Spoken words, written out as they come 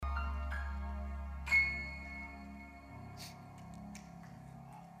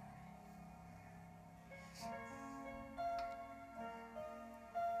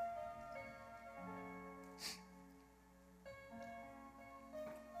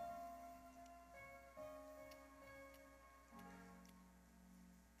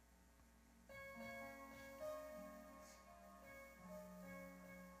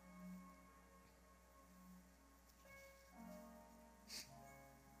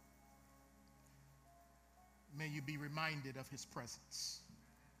may you be reminded of his presence.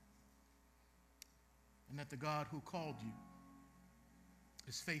 And that the God who called you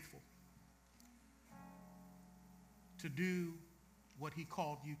is faithful to do what he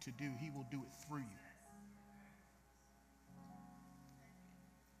called you to do. He will do it through you.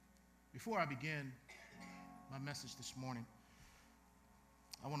 Before I begin my message this morning,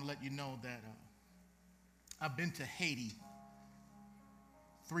 I want to let you know that I've been to Haiti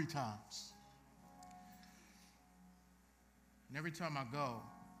 3 times. And every time I go,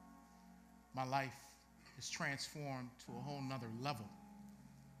 my life is transformed to a whole nother level.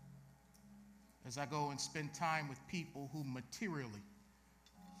 As I go and spend time with people who materially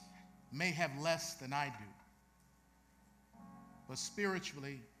may have less than I do, but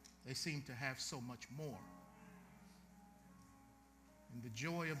spiritually they seem to have so much more. And the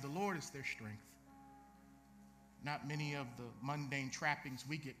joy of the Lord is their strength. Not many of the mundane trappings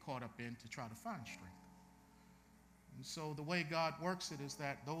we get caught up in to try to find strength. And so the way God works it is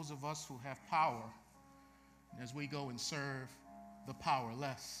that those of us who have power, as we go and serve the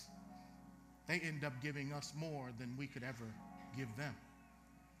powerless, they end up giving us more than we could ever give them.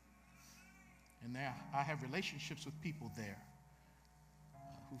 And there, I have relationships with people there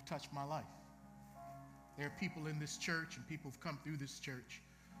who've touched my life. There are people in this church and people who've come through this church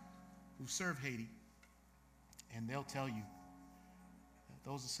who serve Haiti, and they'll tell you that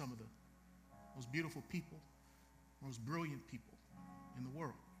those are some of the most beautiful people, most brilliant people in the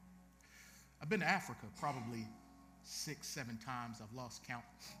world. I've been to Africa probably 6, 7 times. I've lost count.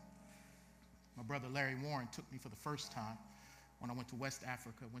 My brother Larry Warren took me for the first time when I went to West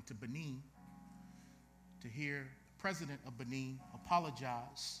Africa, went to Benin to hear the president of Benin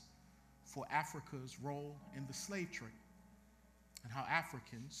apologize for Africa's role in the slave trade and how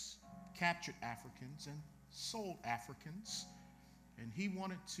Africans captured Africans and sold Africans. And he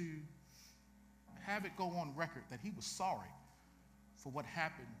wanted to have it go on record that he was sorry for what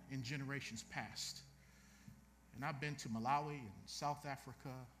happened in generations past. And I've been to Malawi and South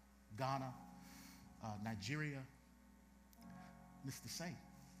Africa, Ghana, Nigeria, and it's the same.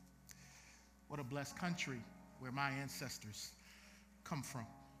 What a blessed country where my ancestors come from.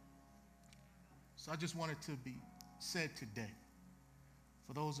 So I just wanted to be said today,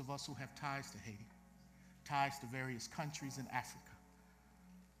 for those of us who have ties to Haiti, ties to various countries in Africa,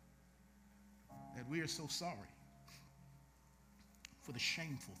 that we are so sorry for the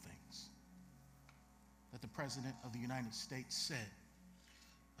shameful things that the President of the United States said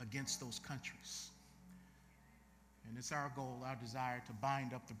against those countries. And it's our goal, our desire, to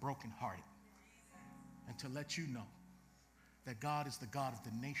bind up the brokenhearted and to let you know that God is the God of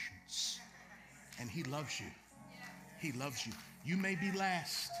the nations and he loves you. He loves you. You may be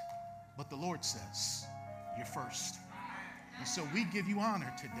last, but the Lord says you're first. And so we give you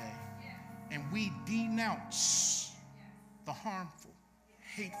honor today, and we denounce the harmful,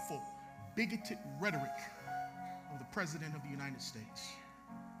 hateful, bigoted rhetoric of the President of the United States.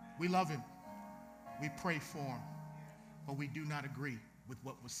 We love him. We pray for him, but we do not agree with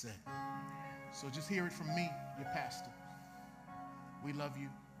what was said. So just hear it from me, your pastor. We love you,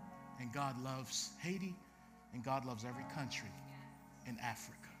 and God loves Haiti, and God loves every country in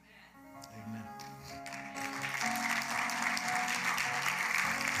Africa. Amen.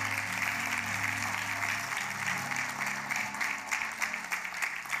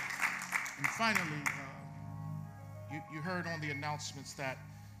 And finally, you heard on the announcements that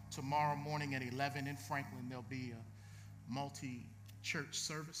tomorrow morning at 11 in Franklin, there'll be a multi-church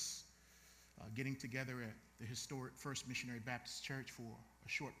service getting together at the historic First Missionary Baptist Church for a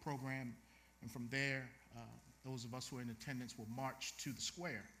short program. And from there, those of us who are in attendance will march to the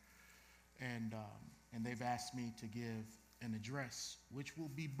square. And they've asked me to give an address, which will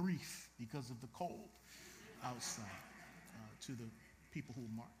be brief because of the cold outside, to the people who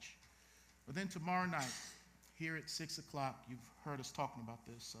march. But then tomorrow night, here at 6 o'clock, you've heard us talking about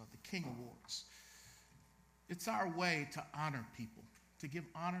this, the King Awards. It's our way to honor people, to give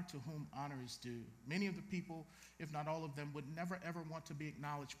honor to whom honor is due. Many of the people, if not all of them, would never ever want to be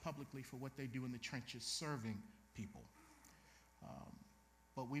acknowledged publicly for what they do in the trenches serving people.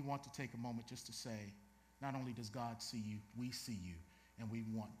 But we want to take a moment just to say, not only does God see you, we see you, and we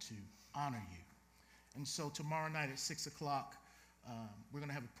want to honor you. And so tomorrow night at 6 o'clock, we're going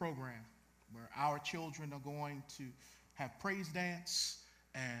to have a program where our children are going to have praise dance,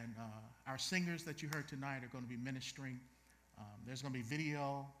 and our singers that you heard tonight are going to be ministering. There's going to be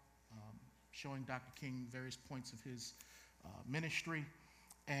video showing Dr. King various points of his ministry,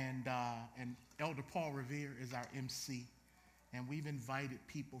 and Elder Paul Revere is our MC, and we've invited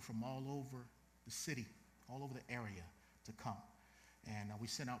people from all over the city, all over the area to come. And we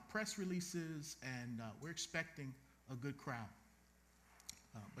sent out press releases, and we're expecting a good crowd.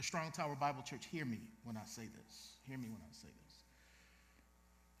 But Strong Tower Bible Church, hear me when I say this. Hear me when I say this.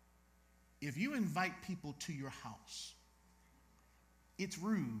 If you invite people to your house, it's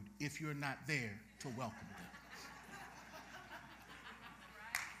rude if you're not there to welcome them.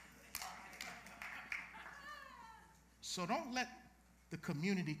 So don't let the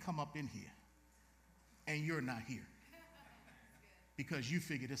community come up in here and you're not here because you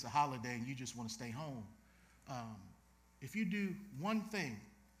figured it's a holiday and you just want to stay home. If you do one thing,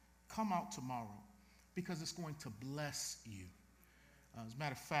 come out tomorrow because it's going to bless you. As a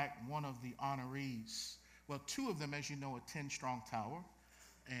matter of fact, one of the honorees, well, two of them, as you know, attend Strong Tower,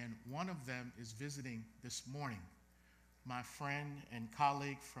 and one of them is visiting this morning. My friend and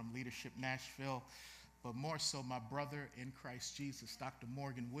colleague from Leadership Nashville, but more so my brother in Christ Jesus, Dr.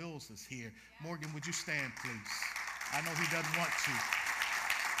 Morgan Wills is here. Morgan, would you stand, please? I know he doesn't want to.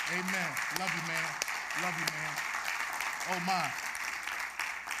 Amen. Love you, man. Love you, man. Oh, my.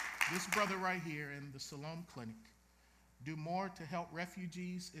 This brother right here in the Siloam Clinic do more to help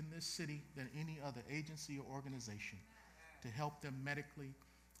refugees in this city than any other agency or organization, to help them medically,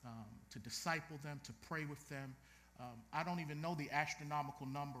 to disciple them, to pray with them. I don't even know the astronomical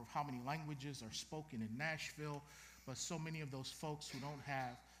number of how many languages are spoken in Nashville, but so many of those folks who don't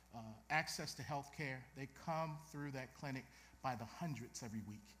have access to health care, they come through that clinic by the hundreds every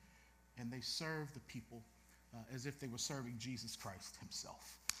week, and they serve the people as if they were serving Jesus Christ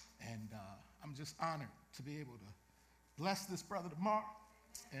himself. And I'm just honored to be able to bless this brother tomorrow,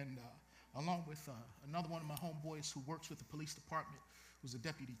 and along with another one of my homeboys who works with the police department, who's a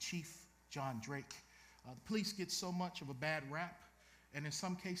deputy chief, John Drake. The police get so much of a bad rap, and in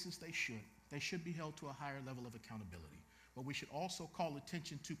some cases they should. They should be held to a higher level of accountability. But we should also call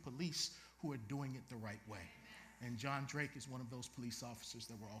attention to police who are doing it the right way. And John Drake is one of those police officers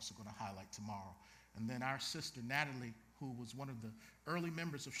that we're also going to highlight tomorrow. And then our sister Natalie, who was one of the early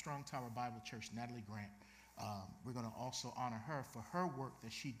members of Strong Tower Bible Church, Natalie Grant, we're going to also honor her for her work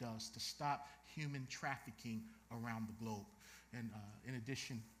that she does to stop human trafficking around the globe. And in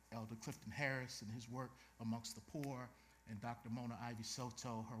addition, Elder Clifton Harris and his work amongst the poor, and Dr. Mona Ivy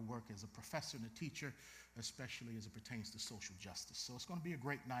Soto, her work as a professor and a teacher, especially as it pertains to social justice. So it's going to be a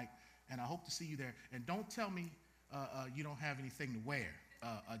great night, and I hope to see you there. And don't tell me you don't have anything to wear.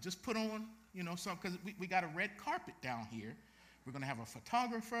 Just put on, something, because we got a red carpet down here. We're going to have a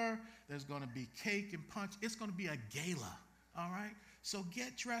photographer. There's going to be cake and punch. It's going to be a gala, all right? So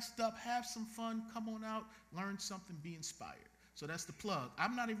get dressed up, have some fun, come on out, learn something, be inspired. So that's the plug.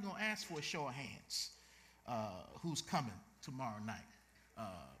 I'm not even going to ask for a show of hands who's coming tomorrow night.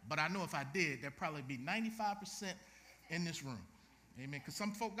 But I know if I did, there'd probably be 95% in this room. Amen. Because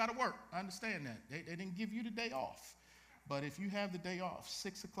some folk got to work. I understand that. They didn't give you the day off. But if you have the day off,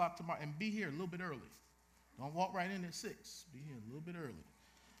 6 o'clock tomorrow, and be here a little bit early. Don't walk right in at 6. Be here a little bit early.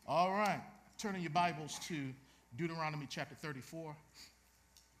 All right. Turning your Bibles to Deuteronomy chapter 34.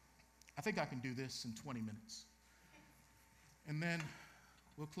 I think I can do this in 20 minutes. And then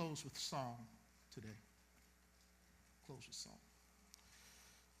we'll close with song today. Close with song.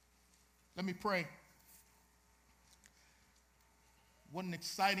 Let me pray. What an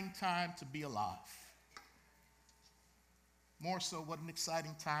exciting time to be alive. More so, what an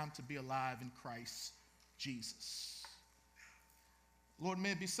exciting time to be alive in Christ Jesus. Lord,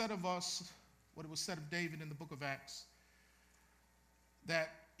 may it be said of us what it was said of David in the book of Acts, that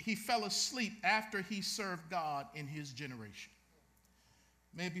he fell asleep after he served God in his generation.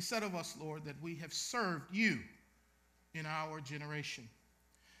 May it be said of us, Lord, that we have served you in our generation.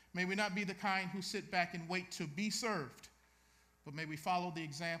 May we not be the kind who sit back and wait to be served, but may we follow the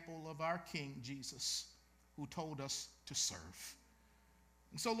example of our King Jesus, who told us to serve.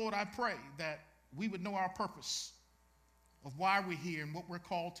 And so, Lord, I pray that we would know our purpose of why we're here and what we're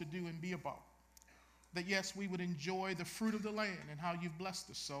called to do and be about. That, yes, we would enjoy the fruit of the land and how you've blessed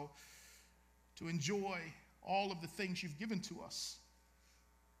us. So, to enjoy all of the things you've given to us.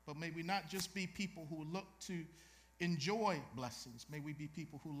 But may we not just be people who look to enjoy blessings. May we be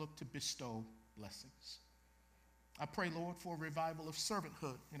people who look to bestow blessings. I pray, Lord, for a revival of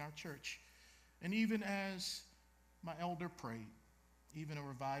servanthood in our church. And even as my elder prayed, even a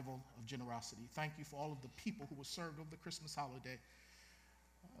revival of generosity. Thank you for all of the people who were served over the Christmas holiday.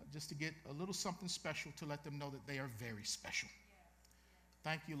 Just to get a little something special to let them know that they are very special.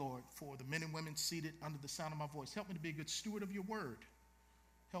 Thank you, Lord, for the men and women seated under the sound of my voice. Help me to be a good steward of your word.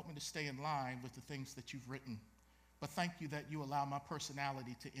 Help me to stay in line with the things that you've written. But thank you that you allow my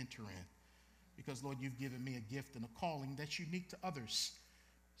personality to enter in. Because, Lord, you've given me a gift and a calling that's unique to others.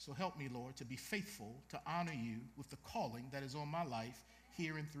 So help me, Lord, to be faithful to honor you with the calling that is on my life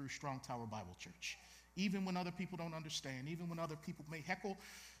here and through Strong Tower Bible Church. Even when other people don't understand, even when other people may heckle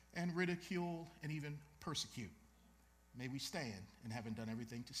and ridicule and even persecute, may we stand and having done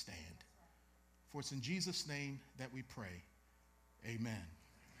everything to stand. For it's in Jesus' name that we pray. Amen.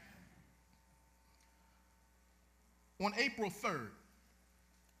 On April 3rd,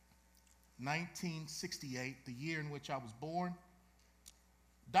 1968, the year in which I was born,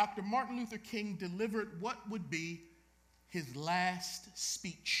 Dr. Martin Luther King delivered what would be his last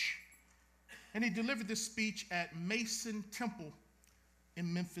speech. And he delivered this speech at Mason Temple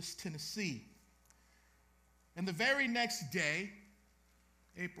in Memphis, Tennessee. And the very next day,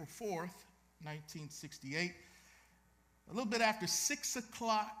 April 4th, 1968, a little bit after 6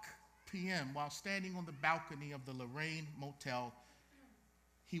 o'clock p.m., while standing on the balcony of the Lorraine Motel,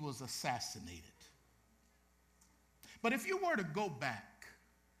 he was assassinated. But if you were to go back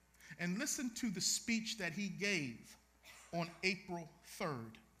and listen to the speech that he gave on April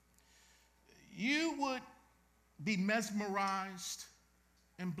 3rd, you would be mesmerized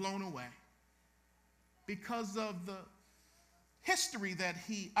and blown away because of the history that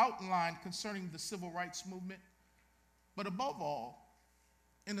he outlined concerning the civil rights movement, but above all,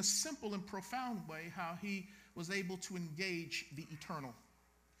 in a simple and profound way, how he was able to engage the eternal.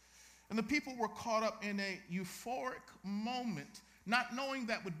 And the people were caught up in a euphoric moment, not knowing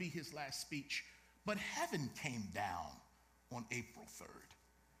that would be his last speech, but heaven came down on April 3rd.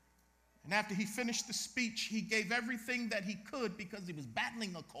 And after he finished the speech, he gave everything that he could because he was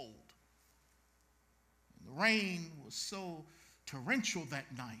battling a cold. And the rain was so torrential that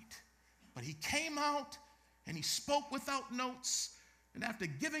night. But he came out and he spoke without notes. And after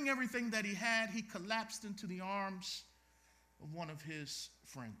giving everything that he had, he collapsed into the arms of one of his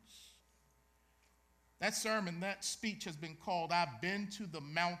friends. That sermon, that speech has been called, "I've Been to the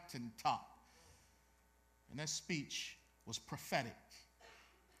Mountaintop." And that speech was prophetic.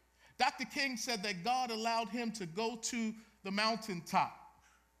 Dr. King said that God allowed him to go to the mountaintop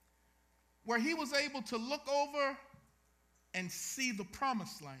where he was able to look over and see the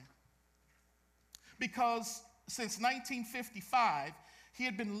promised land. Because since 1955, he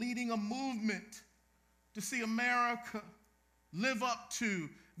had been leading a movement to see America live up to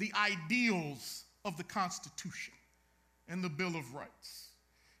the ideals of the Constitution and the Bill of Rights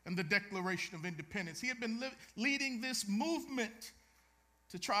and the Declaration of Independence. He had been leading this movement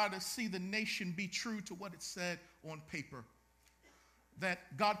to try to see the nation be true to what it said on paper,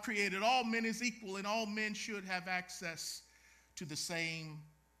 that God created all men as equal and all men should have access to the same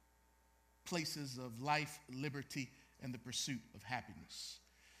places of life, liberty, and the pursuit of happiness.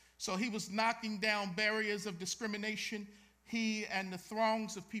 So he was knocking down barriers of discrimination, he and the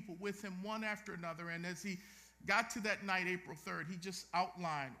throngs of people with him, one after another. And as he got to that night, April 3rd, he just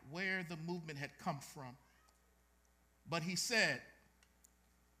outlined where the movement had come from. But he said,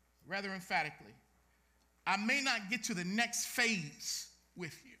 rather emphatically, I may not get to the next phase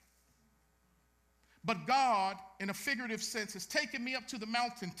with you, but God, in a figurative sense, has taken me up to the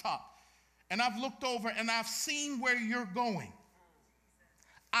mountaintop, and I've looked over and I've seen where you're going.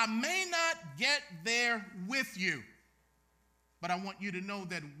 I may not get there with you, but I want you to know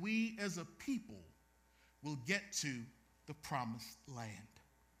that we as a people will get to the promised land.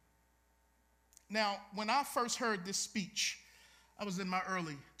 Now, when I first heard this speech, I was in my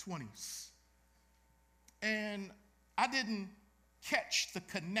early 20s, and I didn't catch the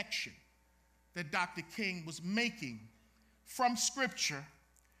connection that Dr. King was making from Scripture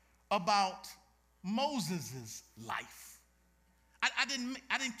about Moses' life. I didn't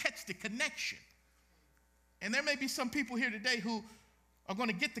catch the connection. And there may be some people here today who are going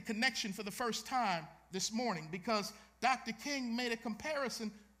to get the connection for the first time this morning, because Dr. King made a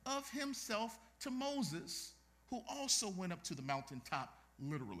comparison of himself to Moses, who also went up to the mountaintop,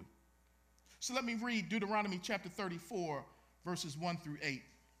 literally. So let me read Deuteronomy chapter 34, verses 1 through 8.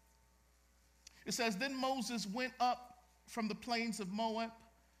 It says, Then Moses went up from the plains of Moab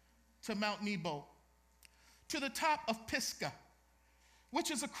to Mount Nebo, to the top of Pisgah,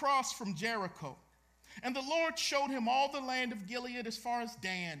 which is across from Jericho. And the Lord showed him all the land of Gilead as far as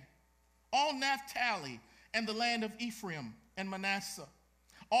Dan, all Naphtali, and the land of Ephraim and Manasseh,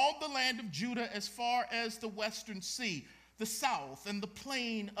 all the land of Judah as far as the western sea, the south, and the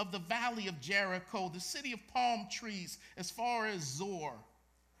plain of the valley of Jericho, the city of palm trees as far as Zor.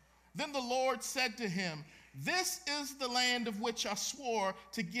 Then the Lord said to him, This is the land of which I swore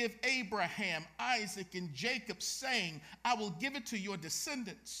to give Abraham, Isaac, and Jacob, saying, I will give it to your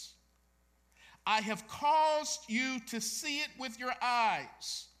descendants. I have caused you to see it with your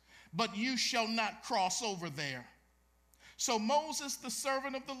eyes, but you shall not cross over there. So Moses, the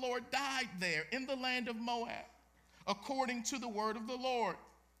servant of the Lord, died there in the land of Moab, according to the word of the Lord.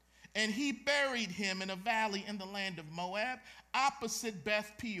 And he buried him in a valley in the land of Moab, opposite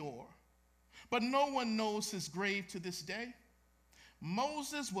Beth Peor. But no one knows his grave to this day.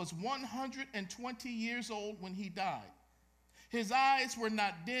 Moses was 120 years old when he died. His eyes were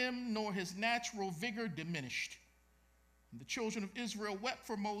not dim, nor his natural vigor diminished. And the children of Israel wept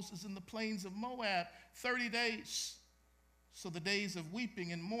for Moses in the plains of Moab 30 days. So the days of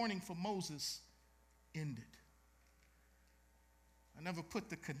weeping and mourning for Moses ended. I never put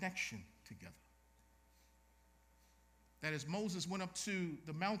the connection together. That as Moses went up to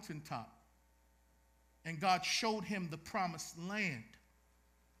the mountaintop and God showed him the promised land,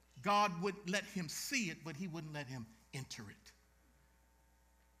 God would let him see it, but he wouldn't let him enter it.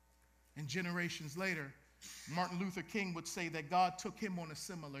 And generations later, Martin Luther King would say that God took him on a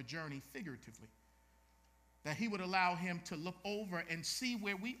similar journey figuratively, that he would allow him to look over and see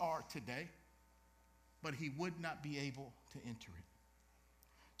where we are today, but he would not be able to enter it.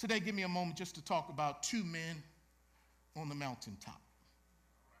 Today, give me a moment just to talk about two men on the mountaintop.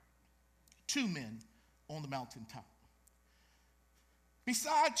 Two men on the mountaintop.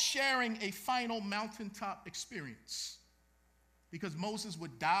 Besides sharing a final mountaintop experience, because Moses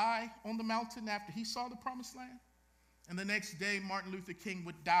would die on the mountain after he saw the promised land, and the next day Martin Luther King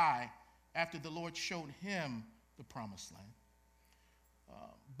would die after the Lord showed him the promised land.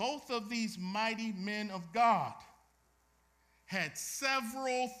 Both of these mighty men of God had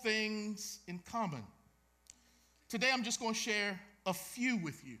several things in common. Today I'm just going to share a few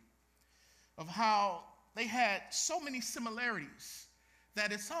with you of how they had so many similarities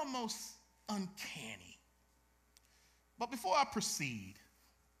that it's almost uncanny. But before I proceed,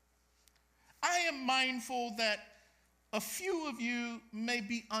 I am mindful that a few of you may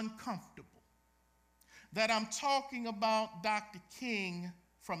be uncomfortable that I'm talking about Dr. King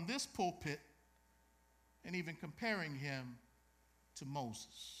from this pulpit and even comparing him to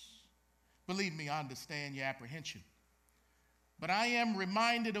Moses. Believe me, I understand your apprehension. But I am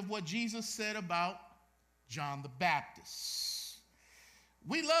reminded of what Jesus said about John the Baptist.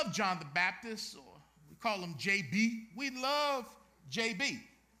 We love John the Baptist, or we call him JB. We love JB.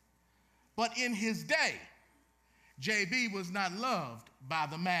 But in his day, JB was not loved by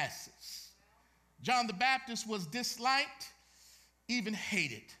the masses. John the Baptist was disliked, even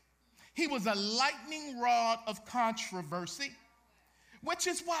hated. He was a lightning rod of controversy, which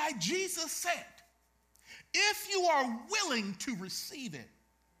is why Jesus said, if you are willing to receive it,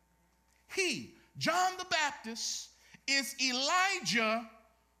 he, John the Baptist, is Elijah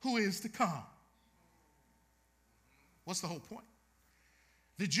who is to come. What's the whole point?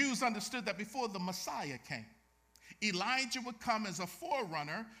 The Jews understood that before the Messiah came, Elijah would come as a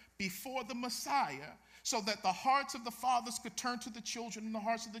forerunner before the Messiah, so that the hearts of the fathers could turn to the children and the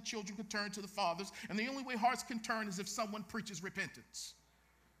hearts of the children could turn to the fathers. And the only way hearts can turn is if someone preaches repentance.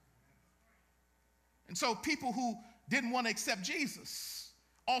 And so people who didn't want to accept Jesus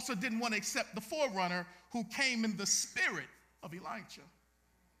also didn't want to accept the forerunner who came in the spirit of Elijah.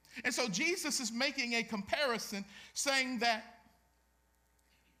 And so Jesus is making a comparison, saying that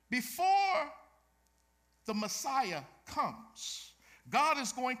before the Messiah comes, God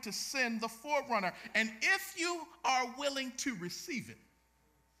is going to send the forerunner. And if you are willing to receive it,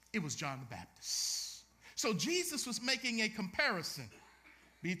 it was John the Baptist. So Jesus was making a comparison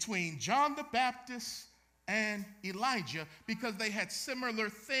between John the Baptist and Elijah because they had similar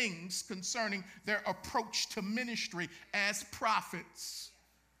things concerning their approach to ministry as prophets.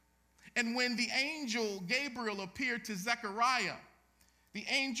 And when the angel Gabriel appeared to Zechariah, the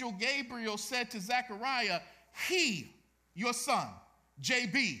angel Gabriel said to Zechariah, he, your son,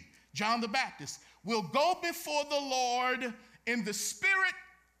 JB, John the Baptist, will go before the Lord in the spirit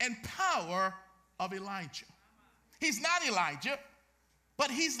and power of Elijah. He's not Elijah,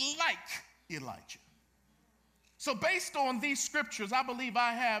 but he's like Elijah. So based on these scriptures, I believe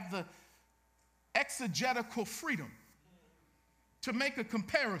I have the exegetical freedom to make a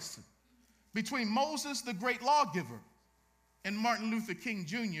comparison between Moses, the great lawgiver, and Martin Luther King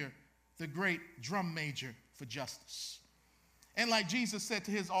Jr., the great drum major for justice. And like Jesus said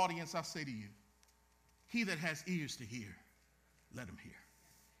to his audience, I say to you, he that has ears to hear, let him hear.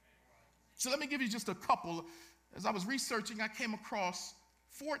 So let me give you just a couple. As I was researching, I came across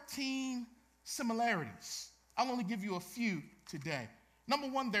 14 similarities. I'll only give you a few today. Number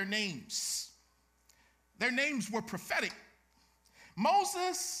one, their names. Their names were prophetic.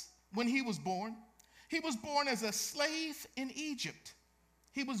 Moses, when he was born as a slave in Egypt.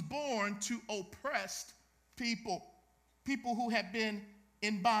 He was born to oppressed people who had been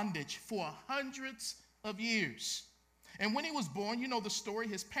in bondage for hundreds of years. And when he was born, you know the story,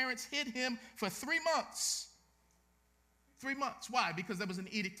 his parents hid him for 3 months. 3 months. Why? Because there was an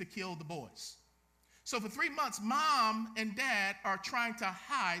edict to kill the boys. So for 3 months, mom and dad are trying to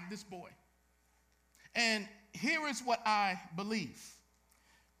hide this boy. And here is what I believe.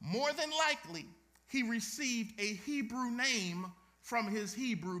 More than likely, he received a Hebrew name from his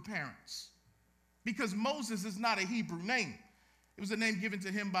Hebrew parents. Because Moses is not a Hebrew name. It was a name given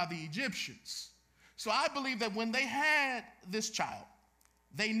to him by the Egyptians. So I believe that when they had this child,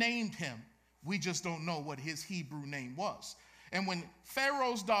 they named him. We just don't know what his Hebrew name was. And when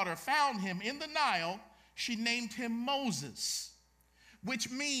Pharaoh's daughter found him in the Nile, she named him Moses,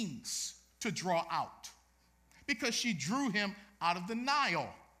 which means to draw out, because she drew him out of the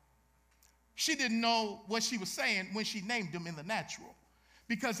Nile. She didn't know what she was saying when she named him in the natural,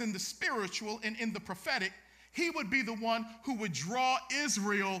 because in the spiritual and in the prophetic, he would be the one who would draw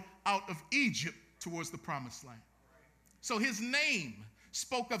Israel out of Egypt towards the promised land. So his name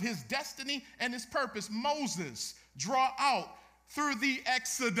spoke of his destiny and his purpose. Moses, draw out through the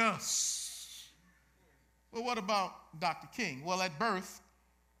Exodus. Well, what about Dr. King? Well, at birth,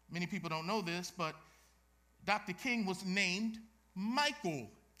 many people don't know this, but Dr. King was named Michael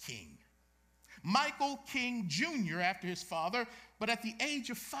King. Michael King Jr. after his father, but at the age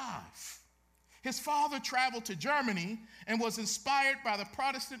of 5. His father traveled to Germany and was inspired by the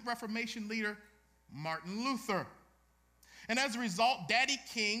Protestant Reformation leader Martin Luther. And as a result, Daddy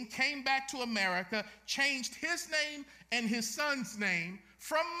King came back to America, changed his name and his son's name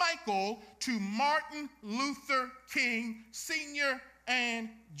from Michael to Martin Luther King Sr. and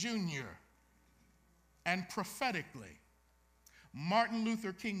Jr. And prophetically, Martin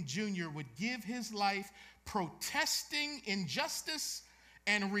Luther King Jr. would give his life protesting injustice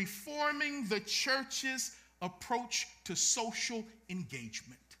and reforming the church's approach to social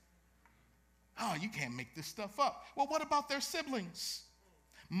engagement. Oh, you can't make this stuff up. Well, what about their siblings?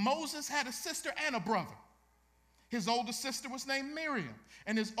 Moses had a sister and a brother. His older sister was named Miriam,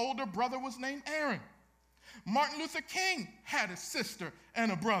 and his older brother was named Aaron. Martin Luther King had a sister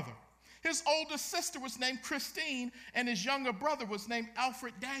and a brother. His older sister was named Christine, and his younger brother was named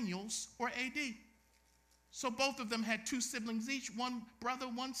Alfred Daniels, or A.D. So both of them had 2 siblings each, 1 brother,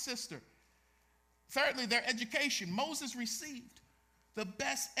 1 sister. Thirdly, their education. Moses received the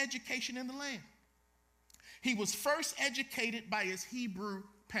best education in the land. He was first educated by his Hebrew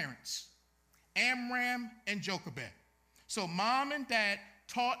parents, Amram and Jochebed. So mom and dad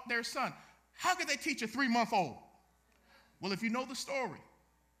taught their son. How could they teach a 3-month-old? Well, if you know the story,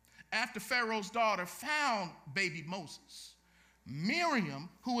 after Pharaoh's daughter found baby Moses, Miriam,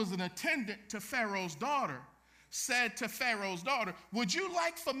 who was an attendant to Pharaoh's daughter, said to Pharaoh's daughter, "Would you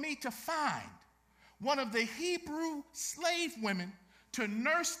like for me to find one of the Hebrew slave women to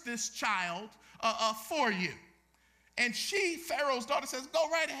nurse this child for you?" And she, Pharaoh's daughter, says, "Go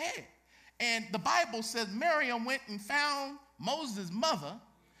right ahead." And the Bible says Miriam went and found Moses' mother,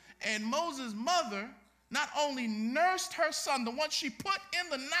 and Moses' mother not only nursed her son, the one she put in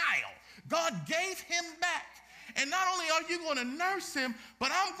the Nile, God gave him back. And not only are you going to nurse him,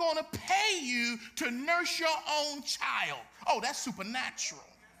 but I'm going to pay you to nurse your own child. Oh, that's supernatural.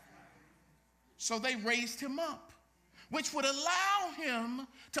 So they raised him up, which would allow him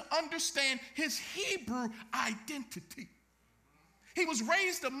to understand his Hebrew identity. He was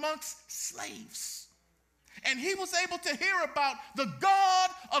raised amongst slaves, and he was able to hear about the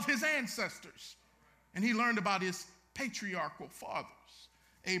God of his ancestors. And he learned about his patriarchal fathers,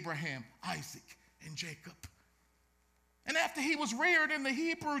 Abraham, Isaac, and Jacob. And after he was reared in the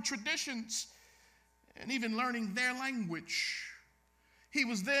Hebrew traditions and even learning their language, he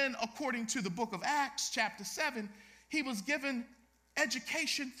was then, according to the book of Acts, chapter 7, he was given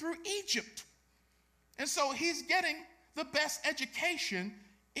education through Egypt. And so he's getting the best education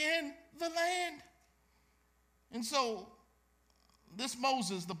in the land. And so this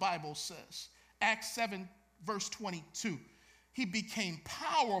Moses, the Bible says, Acts 7, verse 22, he became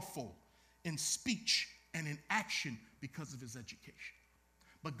powerful in speech and in action because of his education.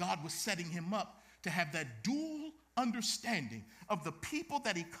 But God was setting him up to have that dual understanding of the people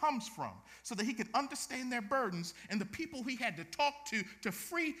that he comes from so that he could understand their burdens and the people he had to talk to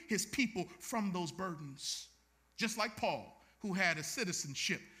free his people from those burdens. Just like Paul, who had a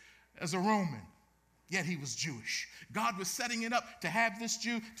citizenship as a Roman, yet he was Jewish. God was setting it up to have this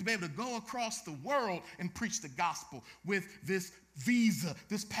Jew to be able to go across the world and preach the gospel with this visa,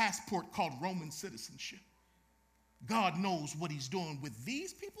 this passport called Roman citizenship. God knows what he's doing with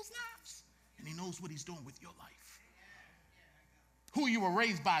these people's lives, and he knows what he's doing with your life. Who you were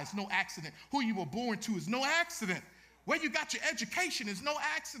raised by is no accident. Who you were born to is no accident. Where you got your education is no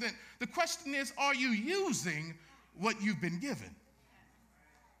accident. The question is, are you using what you've been given.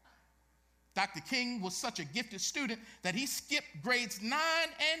 Dr. King was such a gifted student that he skipped grades 9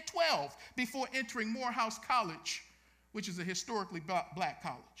 and 12 before entering Morehouse College, which is a historically black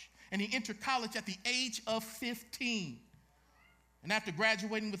college. And he entered college at the age of 15. And after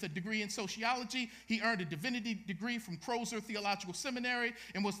graduating with a degree in sociology, he earned a divinity degree from Crozer Theological Seminary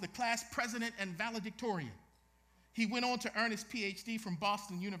and was the class president and valedictorian. He went on to earn his PhD from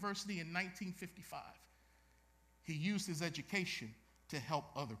Boston University in 1955. He used his education to help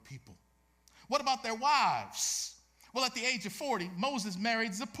other people. What about their wives? Well, at the age of 40, Moses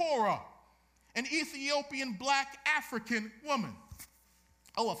married Zipporah, an Ethiopian black African woman.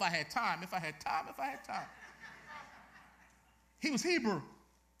 Oh, if I had time. He was Hebrew.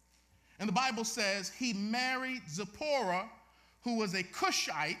 And the Bible says he married Zipporah, who was a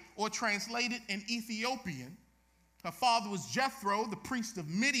Cushite, or translated in Ethiopian. Her father was Jethro, the priest of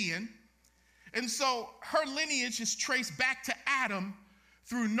Midian. And so her lineage is traced back to Adam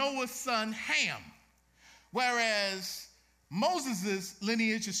through Noah's son Ham, whereas Moses'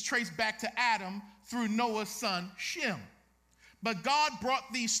 lineage is traced back to Adam through Noah's son Shem. But God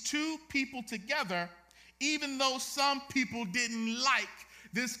brought these two people together, even though some people didn't like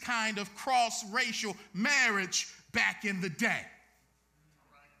this kind of cross-racial marriage back in the day.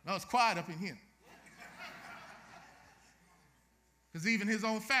 Now it's quiet up in here. Because even his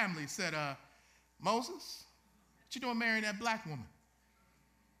own family said, Moses, what you doing marrying that black woman?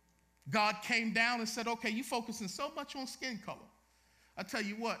 God came down and said, okay, you focusing so much on skin color. I tell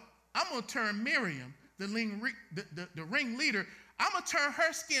you what, I'm going to turn Miriam, the ringleader, I'm going to turn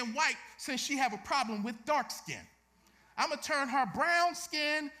her skin white since she have a problem with dark skin. I'm going to turn her brown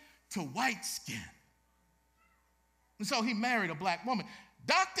skin to white skin. And so he married a black woman.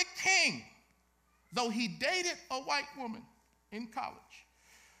 Dr. King, though he dated a white woman in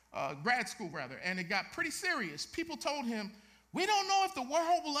college, grad school rather, and it got pretty serious, people told him, we don't know if the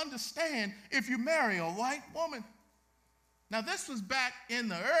world will understand if you marry a white woman. Now, this was back in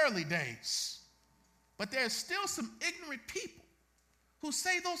the early days, but there's still some ignorant people who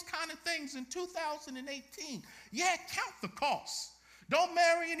say those kind of things in 2018. Yeah, count the cost. Don't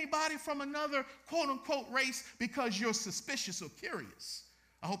marry anybody from another quote-unquote race because you're suspicious or curious.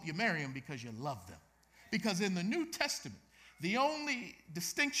 I hope you marry them because you love them. Because in the New Testament, the only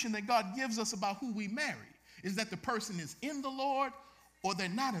distinction that God gives us about who we marry is that the person is in the Lord or they're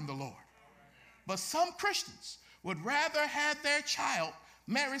not in the Lord. But some Christians would rather have their child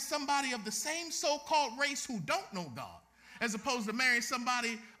marry somebody of the same so-called race who don't know God, as opposed to marrying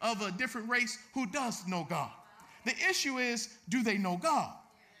somebody of a different race who does know God. The issue is, do they know God?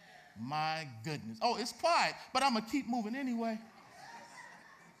 My goodness. Oh, it's quiet, but I'm going to keep moving anyway.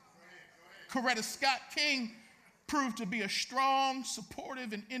 Coretta Scott King proved to be a strong,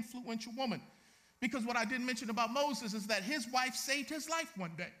 supportive, and influential woman. Because what I didn't mention about Moses is that his wife saved his life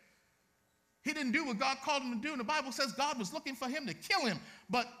one day. He didn't do what God called him to do. And the Bible says God was looking for him to kill him,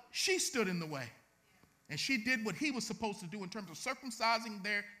 but she stood in the way. And she did what he was supposed to do in terms of circumcising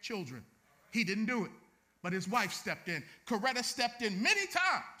their children. He didn't do it, but his wife stepped in. Coretta stepped in many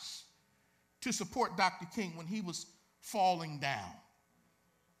times to support Dr. King when he was falling down.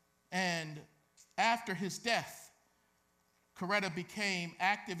 And after his death, Coretta became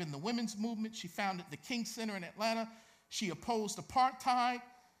active in the women's movement. She founded the King Center in Atlanta. She opposed apartheid,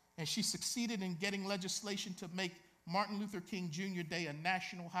 and she succeeded in getting legislation to make Martin Luther King Jr. Day a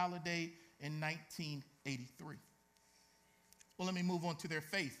national holiday in 1983. Well, let me move on to their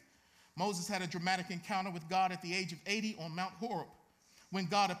faith. Moses had a dramatic encounter with God at the age of 80 on Mount Horeb, when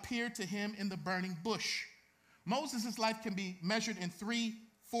God appeared to him in the burning bush. Moses' life can be measured in 3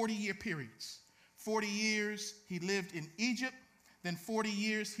 40-year periods. 40 years he lived in Egypt, then 40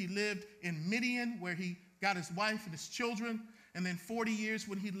 years he lived in Midian, where he got his wife and his children, and then 40 years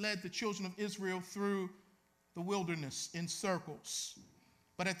when he led the children of Israel through the wilderness in circles.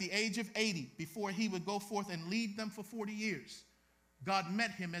 But at the age of 80, before he would go forth and lead them for 40 years, God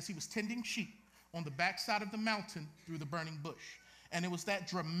met him as he was tending sheep on the backside of the mountain through the burning bush. And it was that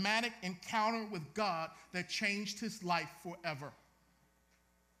dramatic encounter with God that changed his life forever.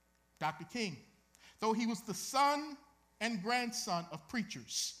 Dr. King, though he was the son and grandson of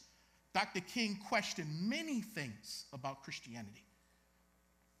preachers, Dr. King questioned many things about Christianity.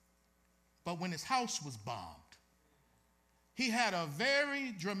 But when his house was bombed, he had a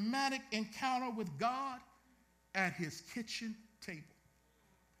very dramatic encounter with God at his kitchen table.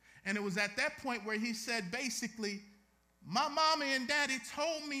 And it was at that point where he said, basically, my mommy and daddy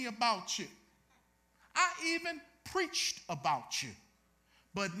told me about you. I even preached about you.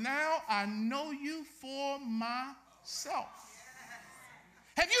 But now I know you for myself.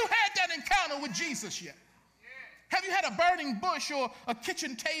 Have you had that encounter with Jesus yet? Have you had a burning bush or a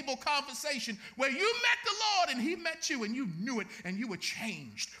kitchen table conversation where you met the Lord and he met you and you knew it and you were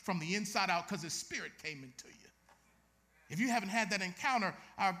changed from the inside out because his spirit came into you? If you haven't had that encounter,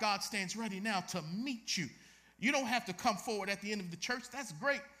 our God stands ready now to meet you. You don't have to come forward at the end of the church. That's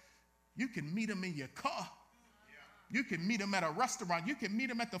great. You can meet him in your car. You can meet him at a restaurant. You can meet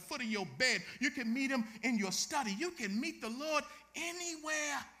him at the foot of your bed. You can meet him in your study. You can meet the Lord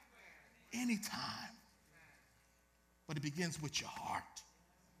anywhere, anytime. But it begins with your heart.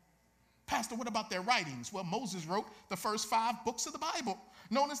 Pastor, what about their writings? Well, Moses wrote the first 5 books of the Bible,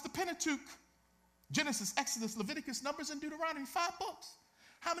 known as the Pentateuch. Genesis, Exodus, Leviticus, Numbers, and Deuteronomy, 5 books.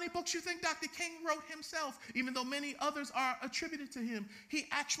 How many books you think Dr. King wrote himself? Even though many others are attributed to him, he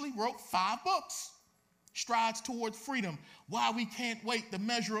actually wrote 5 books. Strides Toward Freedom, Why We Can't Wait, The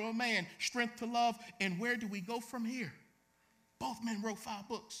Measure of a Man, Strength to Love, and Where Do We Go From Here? Both men wrote 5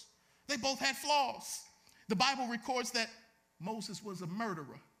 books. They both had flaws. The Bible records that Moses was a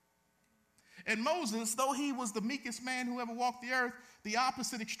murderer. And Moses, though he was the meekest man who ever walked the earth, the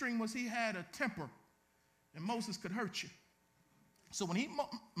opposite extreme was he had a temper. And Moses could hurt you. So when he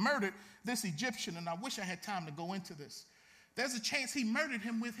murdered this Egyptian, and I wish I had time to go into this, there's a chance he murdered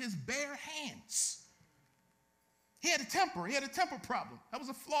him with his bare hands. He had a temper. He had a temper problem. That was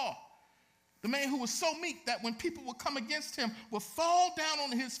a flaw. The man who was so meek that when people would come against him, would fall down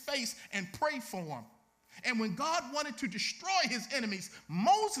on his face and pray for him. And when God wanted to destroy his enemies,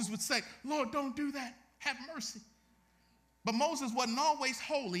 Moses would say, Lord, don't do that. Have mercy. But Moses wasn't always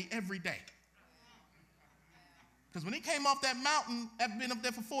holy every day. Because when he came off that mountain, after been up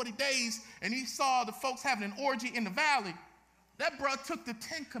there for 40 days, and he saw the folks having an orgy in the valley, that bro took the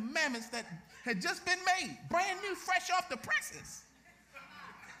 10 commandments that had just been made, brand new, fresh off the presses,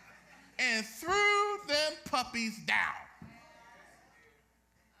 and threw them puppies down.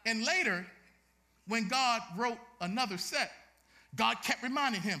 And later, when God wrote another set, God kept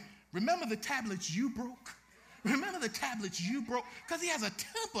reminding him, remember the tablets you broke? Remember the tablets you broke? Because he has a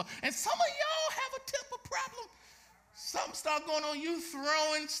temper. And some of y'all have a temper problem. Something start going on, you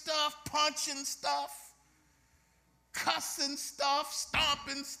throwing stuff, punching stuff, cussing stuff,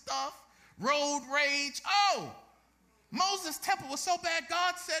 stomping stuff, road rage. Oh, Moses' temper was so bad,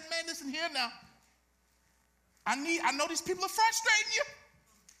 God said, man, listen here now. I know these people are frustrating you,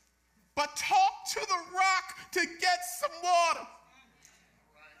 but talk to the rock to get some water.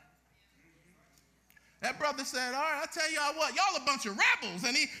 That brother said, all right, I'll tell y'all what, y'all a bunch of rebels.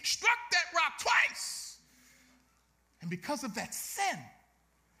 And he struck that rock twice. And because of that sin,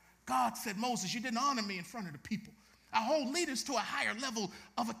 God said, Moses, you didn't honor me in front of the people. I hold leaders to a higher level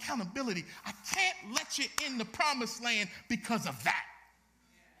of accountability. I can't let you in the promised land because of that.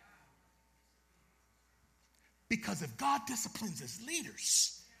 Because if God disciplines his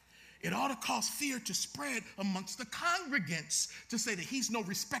leaders, it ought to cause fear to spread amongst the congregants to say that he's no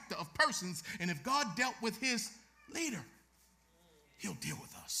respecter of persons. And if God dealt with his leader, he'll deal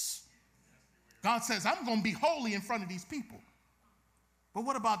with us. God says, I'm going to be holy in front of these people. But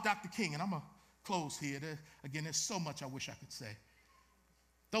what about Dr. King? And I'm going to close here. Again, there's so much I wish I could say.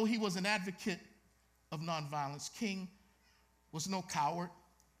 Though he was an advocate of nonviolence, King was no coward.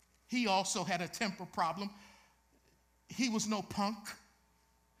 He also had a temper problem. He was no punk.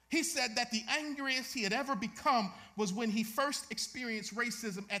 He said that the angriest he had ever become was when he first experienced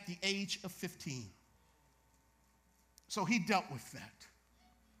racism at the age of 15. So he dealt with that.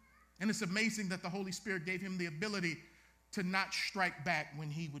 And it's amazing that the Holy Spirit gave him the ability to not strike back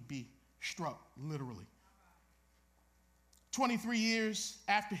when he would be struck, literally. 23 years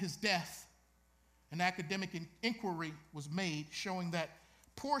after his death, an academic inquiry was made showing that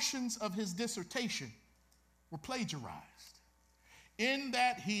portions of his dissertation were plagiarized, in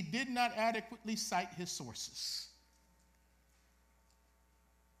that he did not adequately cite his sources.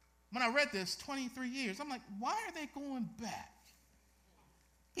 When I read this, 23 years, I'm like, why are they going back?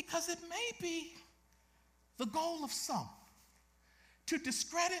 Because it may be the goal of some to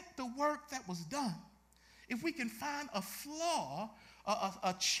discredit the work that was done. If we can find a flaw,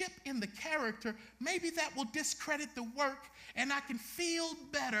 a chip in the character, maybe that will discredit the work, and I can feel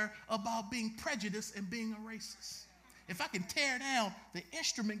better about being prejudiced and being a racist. If I can tear down the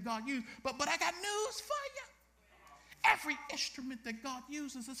instrument God used, but I got news for you. Every instrument that God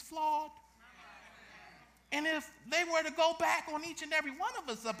uses is flawed. And if they were to go back on each and every one of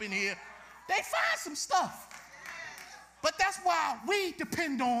us up in here, they find some stuff. But that's why we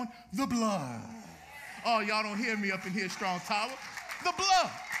depend on the blood. Oh, y'all don't hear me up in here, Strong Tower. The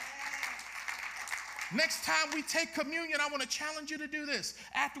blood. Next time we take communion, I want to challenge you to do this.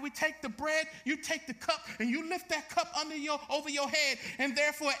 After we take the bread, you take the cup and you lift that cup over your head. And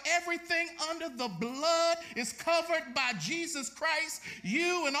therefore, everything under the blood is covered by Jesus Christ.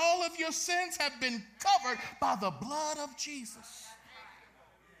 You and all of your sins have been covered by the blood of Jesus.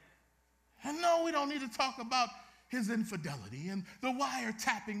 And no, we don't need to talk about his infidelity and the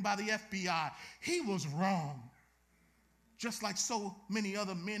wiretapping by the FBI. He was wrong. Just like so many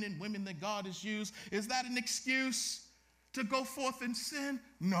other men and women that God has used. Is that an excuse to go forth and sin?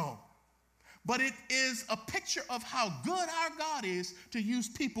 No. But it is a picture of how good our God is to use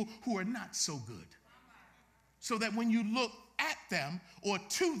people who are not so good. So that when you look at them or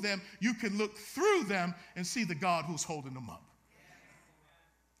to them, you can look through them and see the God who's holding them up.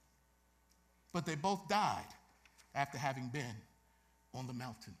 But they both died after having been on the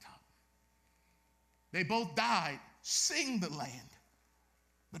mountaintop. They both died seeing the land,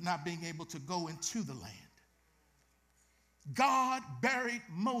 but not being able to go into the land. God buried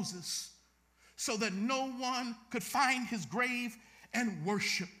Moses so that no one could find his grave and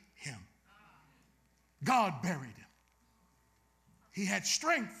worship him. God buried him. He had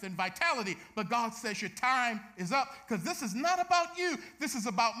strength and vitality, but God says your time is up because this is not about you. This is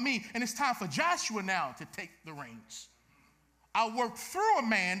about me. And it's time for Joshua now to take the reins. I'll work through a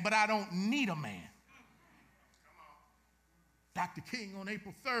man, but I don't need a man. Dr. King on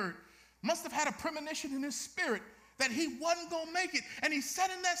April 3rd must have had a premonition in his spirit that he wasn't going to make it. And he said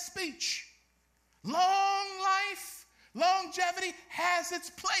in that speech, long life, longevity has its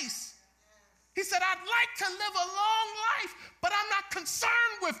place. He said, I'd like to live a long life, but I'm not concerned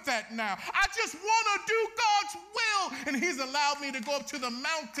with that now. I just want to do God's will. And he's allowed me to go up to the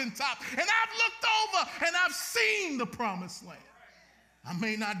mountaintop. And I've looked over and I've seen the promised land. I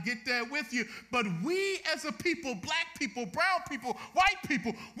may not get there with you, but we as a people, black people, brown people, white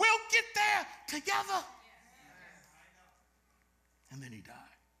people, will get there together. And then he died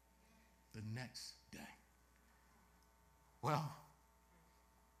the next day. Well,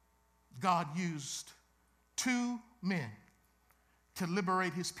 God used two men to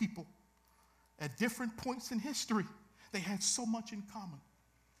liberate his people at different points in history. They had so much in common.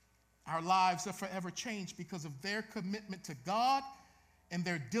 Our lives are forever changed because of their commitment to God and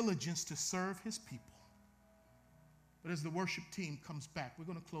their diligence to serve his people. But as the worship team comes back, we're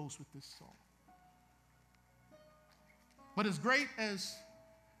going to close with this song. But as great as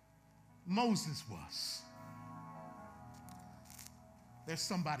Moses was, there's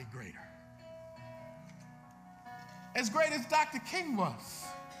somebody greater. As great as Dr. King was,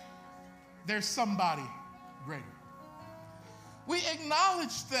 there's somebody greater. We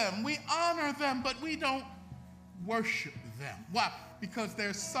acknowledge them, we honor them, but we don't worship them. Why? Because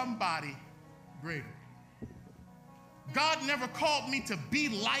there's somebody greater. God never called me to be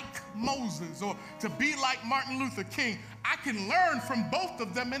like Moses or to be like Martin Luther King. I can learn from both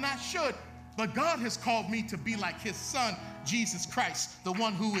of them, and I should. But God has called me to be like his son, Jesus Christ, the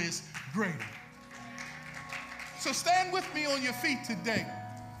one who is greater. So stand with me on your feet today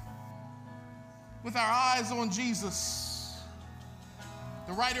with our eyes on Jesus.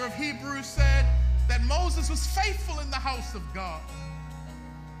 The writer of Hebrews said that Moses was faithful in the house of God.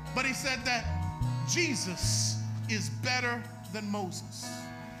 But he said that Jesus is better than Moses.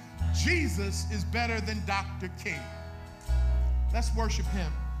 Jesus is better than Dr. King. Let's worship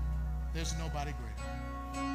him. There's nobody greater.